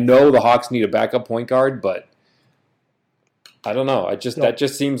mean, I know the Hawks need a backup point guard, but I don't know. That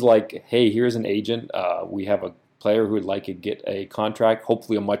just seems like, hey, here's an agent. We have a player who would like to get a contract,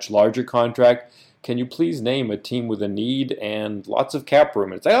 hopefully a much larger contract. Can you please name a team with a need and lots of cap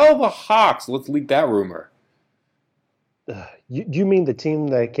room? And it's the Hawks. Let's leak that rumor. You mean the team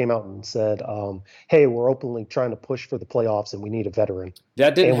that came out and said, hey, we're openly trying to push for the playoffs and we need a veteran?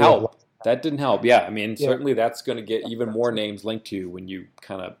 That didn't help. That didn't help. Yeah, I mean, certainly that's going to get even more names linked to you when you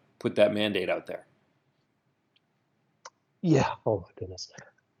kind of put that mandate out there. Yeah. Oh, my goodness.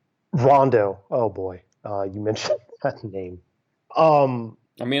 Rondo. Oh, boy. You mentioned that name. I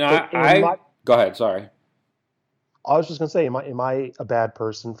mean, go ahead. Sorry. I was just going to say, am I a bad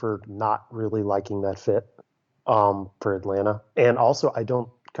person for not really liking that fit for Atlanta? And also, I don't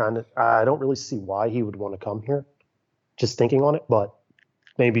really see why he would want to come here. Just thinking on it, but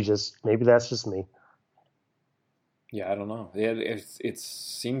maybe that's just me. Yeah, I don't know. It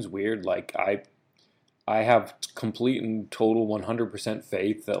seems weird. I have complete and total 100%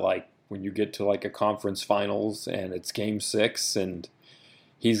 faith that when you get to a conference finals and it's game 6 and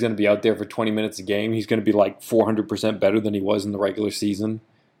he's going to be out there for 20 minutes a game, he's going to be 400% better than he was in the regular season.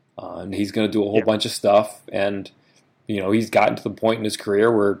 And he's going to do a whole bunch of stuff. And, he's gotten to the point in his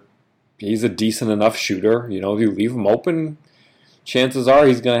career where he's a decent enough shooter. If you leave him open, chances are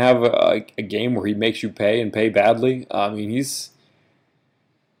he's going to have a game where he makes you pay and pay badly. I mean, he's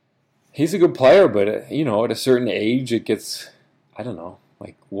a good player, but, at a certain age, it gets, I don't know,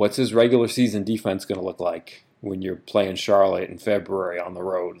 what's his regular season defense going to look like when you're playing Charlotte in February on the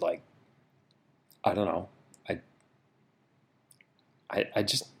road? I don't know. I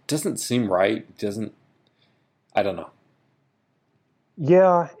just doesn't seem right. I don't know.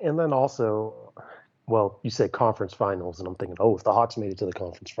 Yeah, and then also, well, you said conference finals, and I'm thinking, if the Hawks made it to the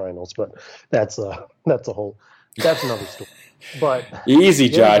conference finals, but that's another story. But easy,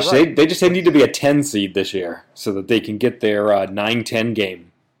 Josh. Right. They just need to be a 10 seed this year so that they can get their 9-10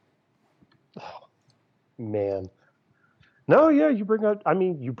 game. Oh, man. No, yeah, you bring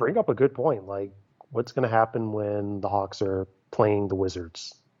up a good point. What's going to happen when the Hawks are playing the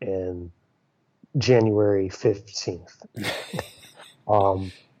Wizards in January 15th?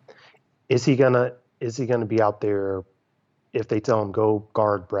 Is he gonna be out there if they tell him go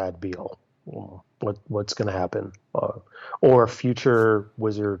guard Brad Beal? What's gonna happen? Or future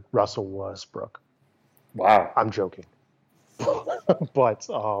Wizard Russell Westbrook? Wow, I'm joking. But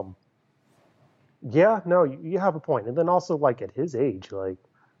yeah, no, you have a point. And then also at his age,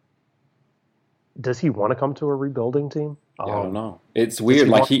 does he want to come to a rebuilding team? I don't know. It's weird.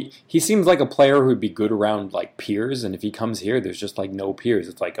 He seems like a player who'd be good around peers, and if he comes here, there's just no peers.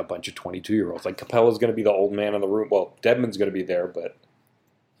 It's a bunch of 22-year-olds. Capella's going to be the old man in the room. Well, Dedmon's going to be there, but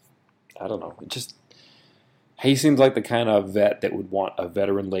I don't know. It just He seems like the kind of vet that would want a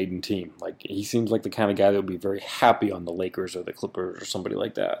veteran-laden team. Like, he seems like the kind of guy that would be very happy on the Lakers or the Clippers or somebody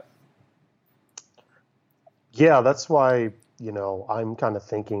like that. Yeah, that's why, I'm kind of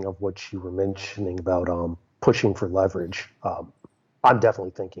thinking of what you were mentioning about pushing for leverage. I'm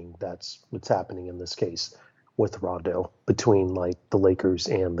definitely thinking that's what's happening in this case with Rondo between like the Lakers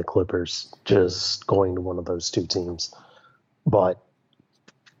and the Clippers, just going to one of those two teams. But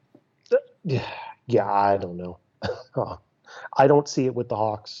yeah, I don't know. I don't see it with the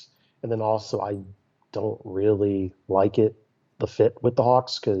Hawks, and then also I don't really like the fit with the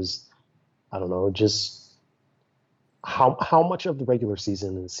Hawks because I don't know, just how much of the regular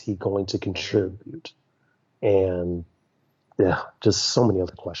season is he going to contribute, and yeah, just so many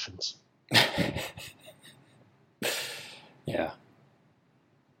other questions. Yeah.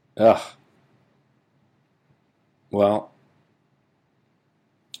 Ugh. Well,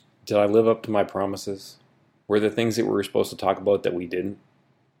 did I live up to my promises? Were there things that we were supposed to talk about that we didn't?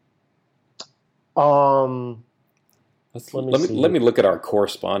 Let me look at our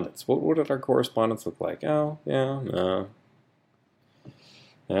correspondence. What did our correspondence look like? Oh, yeah, no.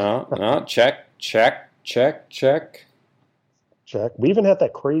 No, check. We even had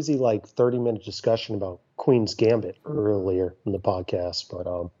that crazy 30-minute discussion about Queen's Gambit earlier in the podcast, but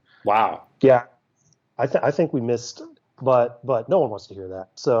wow. Yeah, I think we missed, but no one wants to hear that.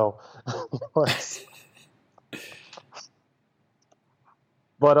 So,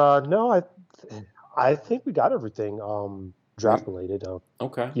 but no, I think we got everything draft related.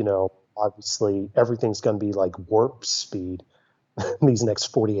 Okay. Obviously everything's going to be like warp speed these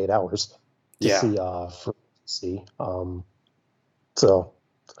next 48 hours to see. So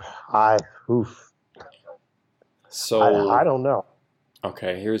I don't know.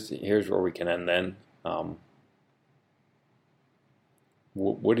 Okay, here's where we can end then.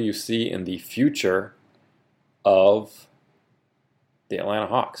 What do you see in the future of the Atlanta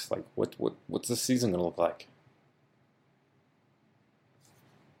Hawks? Like, what's the season going to look like?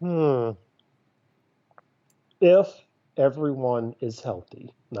 If everyone is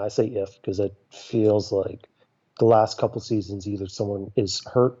healthy, and I say if because it feels like the last couple seasons either someone is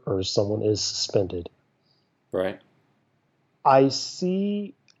hurt or someone is suspended. Right. I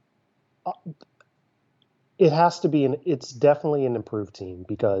see it's definitely an improved team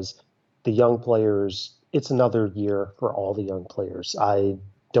because the young players, it's another year for all the young players. I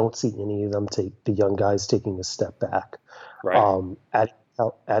don't see any of the young guys taking a step back. Right.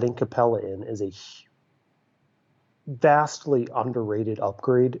 Adding Capella in is a vastly underrated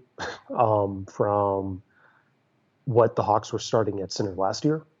upgrade from what the Hawks were starting at center last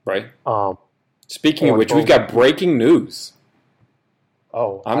year. Right. Speaking of which, we've got breaking news.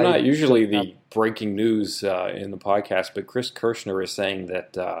 Oh, I'm not usually the breaking news in the podcast, but Chris Kirschner is saying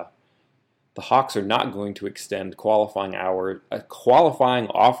that the Hawks are not going to extend qualifying offers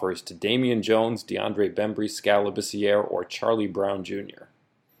to Damian Jones, DeAndre Bembry, Skal Labissière, or Charlie Brown Jr.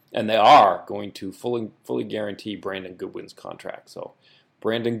 And they are going to fully guarantee Brandon Goodwin's contract. So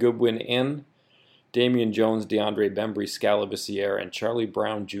Brandon Goodwin in, Damian Jones, DeAndre Bembry, Skal Labissière, and Charlie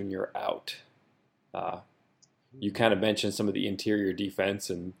Brown Jr. out. You kind of mentioned some of the interior defense,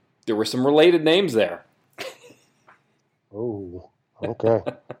 and there were some related names there. Oh, okay.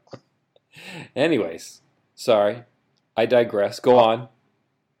 Anyways, sorry. I digress. Go on.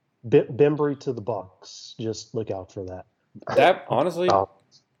 Bembry to the Bucks. Just look out for that. That, honestly,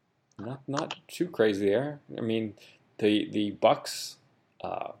 not too crazy there. I mean, the Bucks,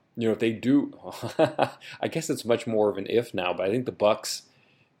 if they do, I guess it's much more of an if now, but I think the Bucks,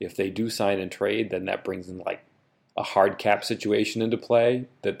 if they do sign and trade, then that brings in a hard cap situation into play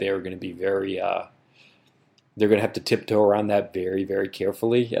that they are going to be very, they're going to have to tiptoe around that very, very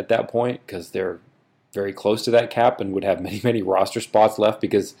carefully at that point because they're very close to that cap and would have many, many roster spots left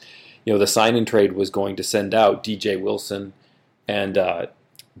because, the sign and trade was going to send out DJ Wilson and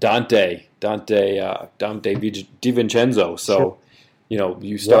Dante DiVincenzo. So,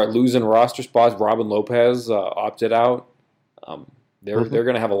 you start losing roster spots. Robin Lopez opted out. They're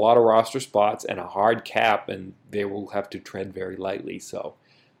going to have a lot of roster spots and a hard cap, and they will have to tread very lightly. So,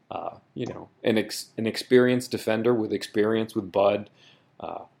 an experienced defender with experience with Bud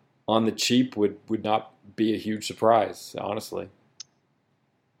on the cheap would not be a huge surprise, honestly.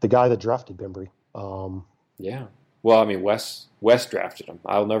 The guy that drafted Bembry. Yeah. Well, I mean, Wes drafted him.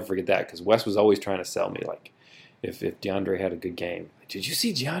 I'll never forget that because Wes was always trying to sell me, if DeAndre had a good game. Did you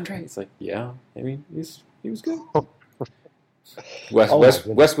see DeAndre? It's yeah. I mean, he was good.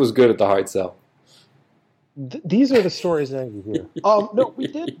 Wes was good at the hard sell. These are the stories that you hear. No, we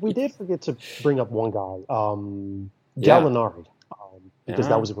did forget to bring up one guy, Gallinari, because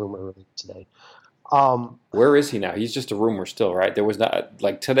that was a rumor earlier today. Where is he now? He's just a rumor still, right? There was not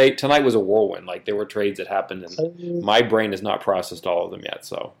like tonight was a whirlwind. Like there were trades that happened, and my brain has not processed all of them yet.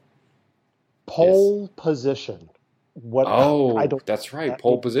 So pole position. What? I don't. That's right.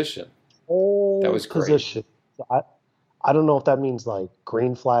 Pole position. That was great. Position. I don't know if that means like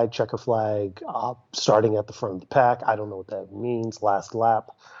green flag, checker flag, starting at the front of the pack. I don't know what that means. Last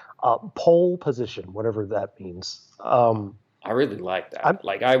lap, pole position, whatever that means. I really like that.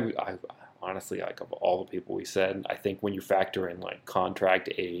 I honestly, like of all the people we said, I think when you factor in like contract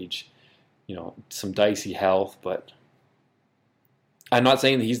age, some dicey health, but I'm not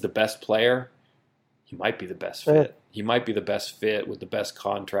saying that he's the best player. He might be the best fit. He might be the best fit with the best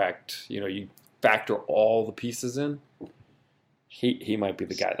contract. You factor all the pieces in. He might be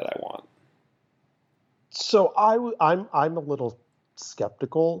the guy that I want. So I'm a little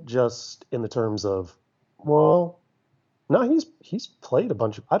skeptical just in the terms of, well, no, he's played a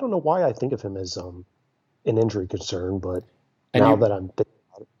bunch of. I don't know why I think of him as an injury concern, but now that I'm thinking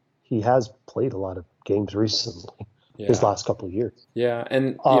about it, he has played a lot of games recently. Yeah. His last couple of years. Yeah,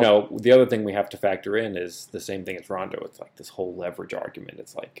 and the other thing we have to factor in is the same thing as Rondo. It's like this whole leverage argument.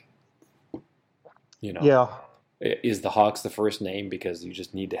 It's like, yeah. Is the Hawks the first name because you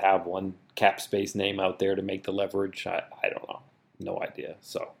just need to have one cap space name out there to make the leverage? I don't know. No idea.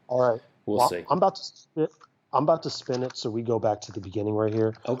 So all right, we'll see. I'm about to spin it, so we go back to the beginning right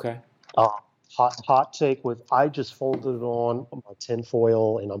here. Okay. Hot take with I just folded it on my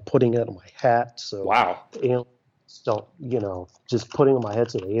tinfoil and I'm putting it on my hat. So wow. The aliens don't, just putting it on my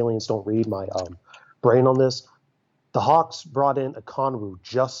head so the aliens don't read my brain on this. The Hawks brought in Okongwe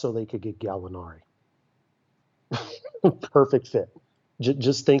just so they could get Gallinari. Perfect fit.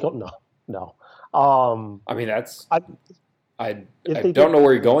 Just think of no. I mean I don't know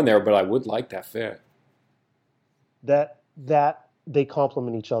where you're going there, but I would like that fit. That they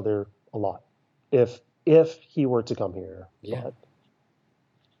complement each other a lot. If he were to come here, yeah.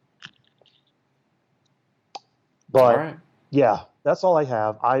 But right. Yeah, that's all I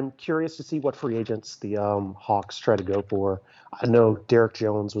have. I'm curious to see what free agents the Hawks try to go for. I know Derek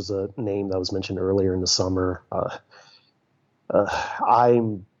Jones was a name that was mentioned earlier in the summer.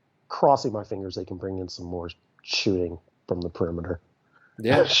 I'm crossing my fingers they can bring in some more shooting from the perimeter.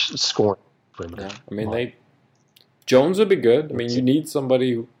 Yeah. Scoring perimeter. Yeah. I mean, Jones would be good. I mean, you need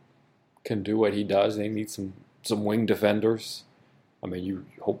somebody who can do what he does. They need some wing defenders. I mean,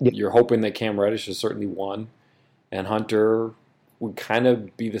 you're hoping that Cam Reddish is certainly one. And Hunter would kind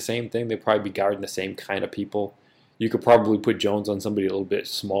of be the same thing. They'd probably be guarding the same kind of people. You could probably put Jones on somebody a little bit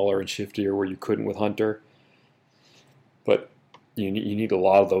smaller and shiftier where you couldn't with Hunter. But you need a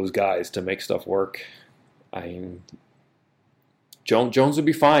lot of those guys to make stuff work. I mean, Jones would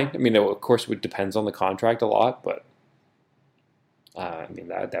be fine. I mean, of course, it depends on the contract a lot, but I mean,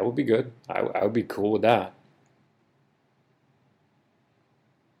 that would be good. I would be cool with that.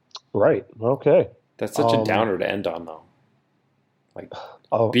 Right. Okay. That's such a downer to end on, though. Like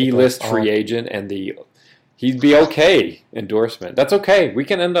B-list free agent and he'd be okay endorsement. That's okay. We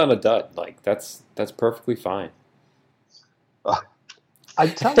can end on a dud. Like that's perfectly fine.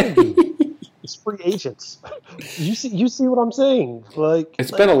 I'm telling you, it's free agents. You see what I'm saying? Like it's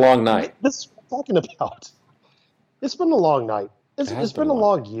been a long night. This is what I'm talking about. It's been a long night. It's been a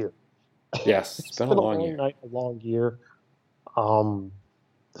long year. Yes, it's been a long year. Night, a long year.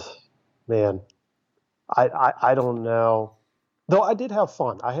 Man. I don't know. Though I did have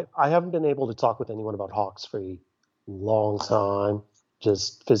fun. I haven't been able to talk with anyone about Hawks for a long time.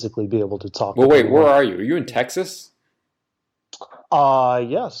 Just physically be able to talk. Well, wait, where are you? Are you in Texas?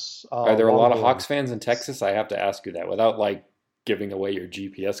 Yes. Are there a lot of Hawks fans in Texas? I have to ask you that without like giving away your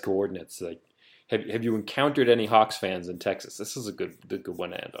GPS coordinates. Like, have you encountered any Hawks fans in Texas? This is a good one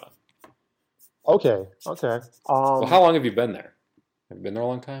to end on. Okay. Well, how long have you been there? Have you been there a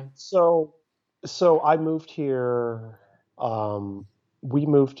long time? So I moved here. We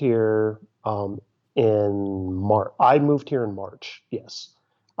moved here in March. I moved here in March. Yes,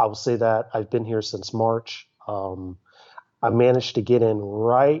 I will say that I've been here since March. I managed to get in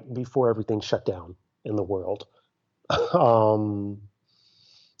right before everything shut down in the world.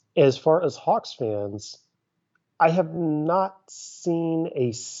 As far as Hawks fans, I have not seen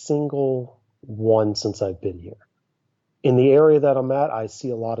a single one since I've been here. In the area that I'm at, I see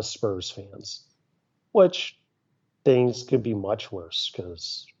a lot of Spurs fans. Which things could be much worse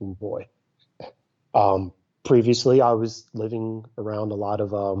because, boy. Previously, I was living around a lot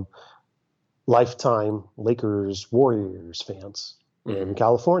of lifetime Lakers, Warriors fans in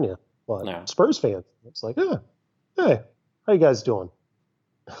California. But Spurs fans, it's like, hey, how you guys doing?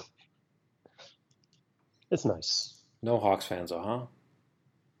 It's nice. No Hawks fans, huh?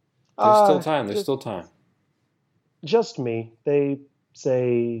 There's still time. There's still time. Just me. They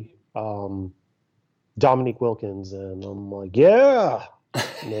say Dominique Wilkins, and I'm like, yeah.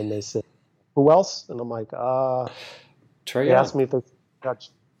 And then they say, who else? And I'm like, Trae they Young. asked me if they got,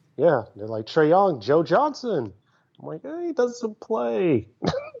 yeah. They're like, Trae Young, Joe Johnson. I'm like, he doesn't play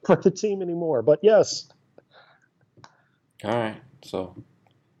for the team anymore. But yes. All right. So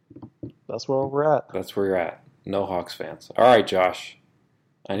that's where we're at. That's where you're at. No Hawks fans. All right, Josh.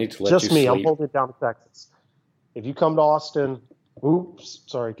 I need to let Just you sleep. me. I'm holding it down to Texas. If you come to Austin, oops,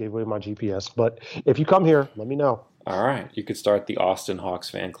 sorry, gave away my GPS. But if you come here, let me know. All right. You could start the Austin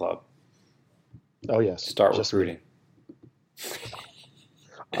Hawks fan club. Oh, yes. Start recruiting.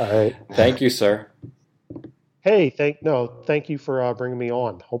 All right. Thank you, sir. Hey, thank you for bringing me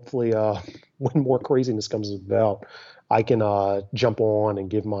on. Hopefully, when more craziness comes about, I can jump on and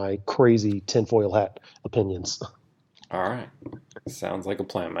give my crazy tinfoil hat opinions. All right. Sounds like a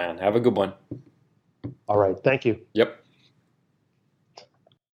plan, man. Have a good one. All right. Thank you. Yep.